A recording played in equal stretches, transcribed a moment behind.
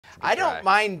I don't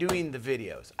mind doing the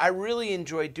videos. I really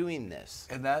enjoy doing this.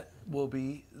 And that will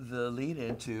be the lead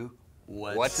into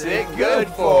What's it good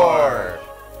for?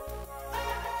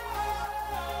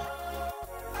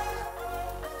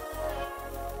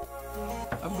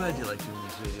 I'm glad you like doing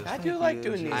these videos. I do like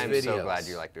doing these videos. I'm so glad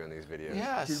you like doing these videos.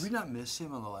 Yes. Did we not miss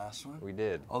him on the last one? We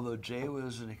did. Although Jay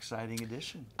was an exciting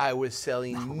addition. I was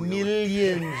selling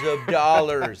millions of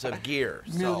dollars of gear.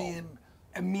 $1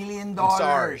 million.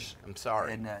 I'm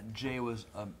sorry. And Jay was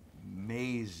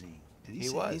amazing. Did he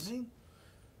say anything?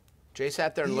 Jay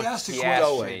sat there and He looked asked a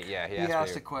stoic. Yeah, he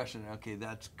asked a question. Okay,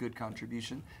 that's good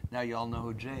contribution. Now you all know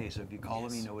who Jay is. So if you call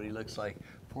him, you know what he looks like.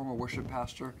 Former worship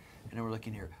pastor. And then we're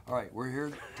looking here. All right, we're here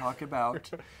to talk about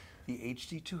the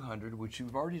HD 200, which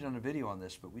you've already done a video on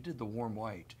this, but we did the warm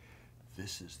white.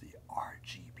 This is the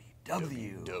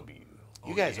RGBW.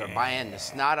 You guys are buying the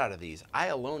snot out of these. I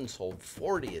alone sold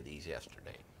 40 of these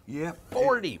yesterday. Yeah.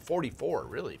 44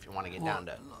 really, if you want to get down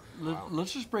to.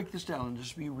 Let's just break this down and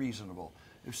just be reasonable.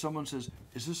 If someone says,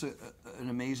 is this an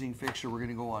amazing fixture, we're going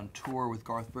to go on tour with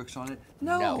Garth Brooks on it?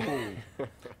 No.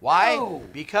 Why? No.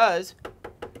 Because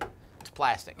it's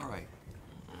plastic. All right.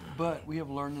 But we have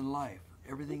learned in life,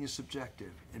 everything is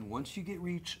subjective. And once you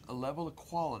reach a level of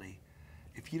quality,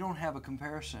 if you don't have a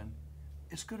comparison,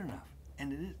 it's good enough.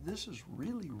 And this is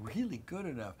really, really good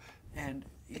enough. And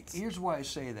here's why I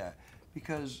say that.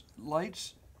 Because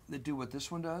lights that do what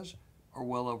this one does are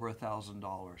well over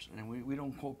 $1,000. And we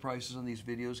don't quote prices on these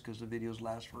videos because the videos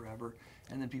last forever.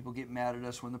 And then people get mad at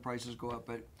us when the prices go up.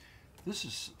 But this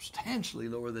is substantially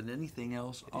lower than anything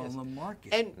else on the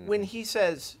market. And when he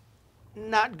says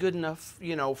not good enough,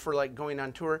 you know, for like going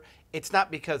on tour, it's not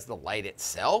because the light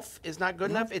itself is not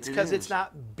good enough. It's because it's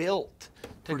not built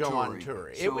to go on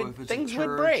tour. So things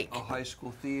would break. A high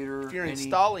school theater. If you're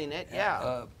installing it,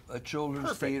 a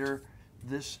children's theater.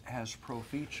 This has pro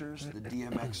features, the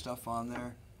DMX stuff on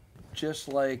there. Just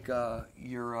like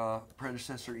your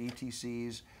predecessor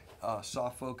ETCs,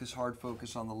 soft focus, hard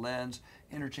focus on the lens,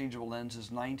 interchangeable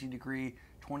lenses, 19 degree,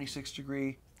 26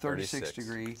 degree, 36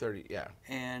 degree. 30, yeah.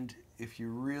 And if you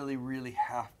really, really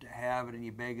have to have it and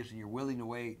you beg us and you're willing to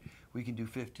wait, we can do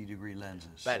 50-degree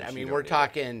lenses. But I mean, we're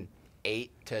talking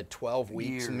 8 to 12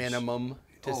 weeks minimum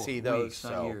to see those. Weeks,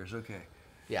 not years, okay.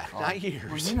 Yeah, not years.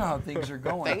 Well, you know how things are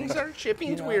going.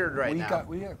 Shipping's weird right now.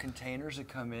 We got containers that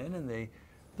come in and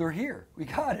they're here. We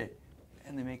got it.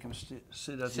 And they make them sit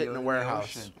in the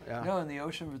warehouse. Ocean. Yeah. No, in the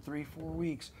ocean for 3-4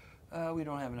 weeks. We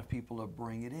don't have enough people to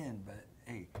bring it in, but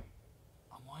hey,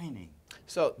 I'm whining.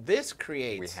 So this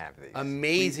creates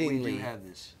amazingly. We do have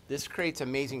this. This creates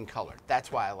amazing color. That's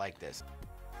why I like this.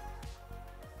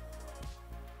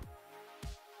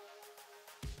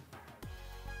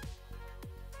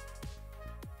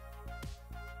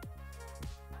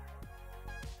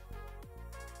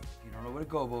 You don't know what a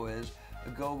gobo is. A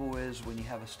gobo is when you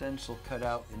have a stencil cut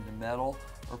out into metal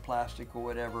or plastic or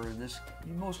whatever.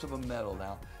 Most of them metal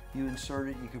now. You insert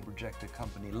it, you can project a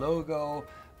company logo,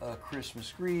 a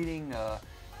Christmas greeting,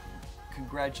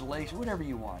 congratulations, whatever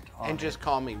you want. And just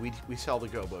call me. We sell the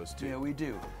gobos too. Yeah, we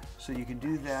do. So you can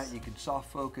do that. You can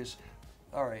soft focus.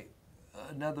 All right.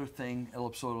 Another thing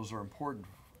ellipsoidals are important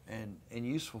and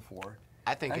useful for.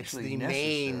 I think it's the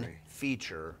main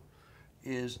feature.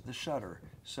 Is the shutter.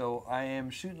 So I am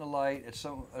shooting a light at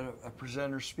a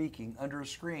presenter speaking under a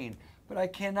screen, but I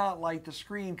cannot light the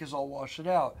screen because I'll wash it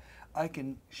out. I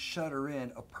can shutter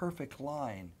in a perfect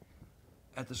line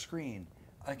at the screen.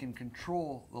 I can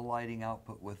control the lighting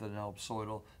output with an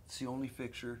ellipsoidal. It's the only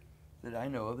fixture that I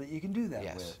know of that you can do that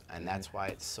with. Yes, and that's why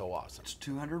it's so awesome. It's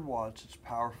 200 watts, it's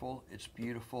powerful, it's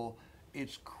beautiful,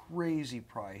 it's crazy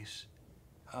price.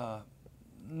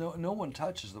 No one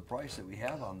touches the price that we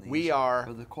have on these. We are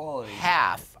for the quality.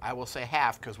 Half, I will say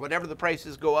half, because whatever the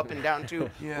prices go up and down to,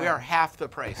 we are half the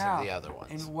price of the other ones.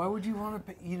 And why would you want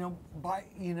to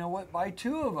pay, buy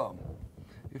 2 of them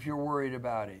if you're worried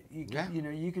about it.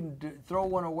 You can throw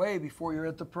one away before you're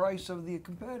at the price of the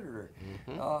competitor.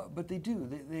 But they do.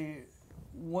 They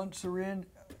once they're in,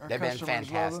 our They've been customers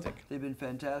fantastic. love them. They've been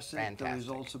fantastic. The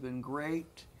results have been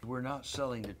great. We're not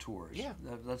selling to tours. Yeah.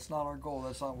 That's not our goal.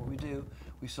 That's not what we do.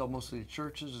 We sell mostly to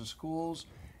churches and schools,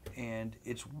 and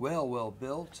it's well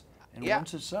built. And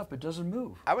once it's up, it doesn't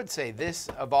move. I would say this,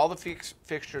 of all the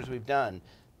fixtures we've done,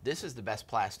 this is the best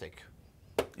plastic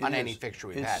on any fixture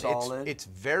we've had. Solid. It's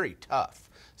very tough.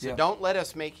 So don't let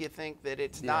us make you think that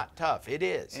it's not tough. It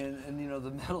is. And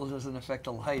the metal doesn't affect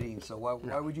the lighting, so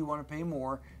why would you want to pay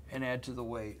more and add to the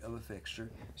weight of a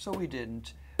fixture? So we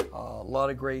didn't. A lot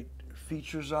of great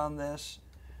features on this.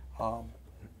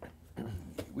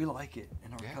 We like it,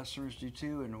 and our customers do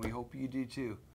too, and we hope you do too.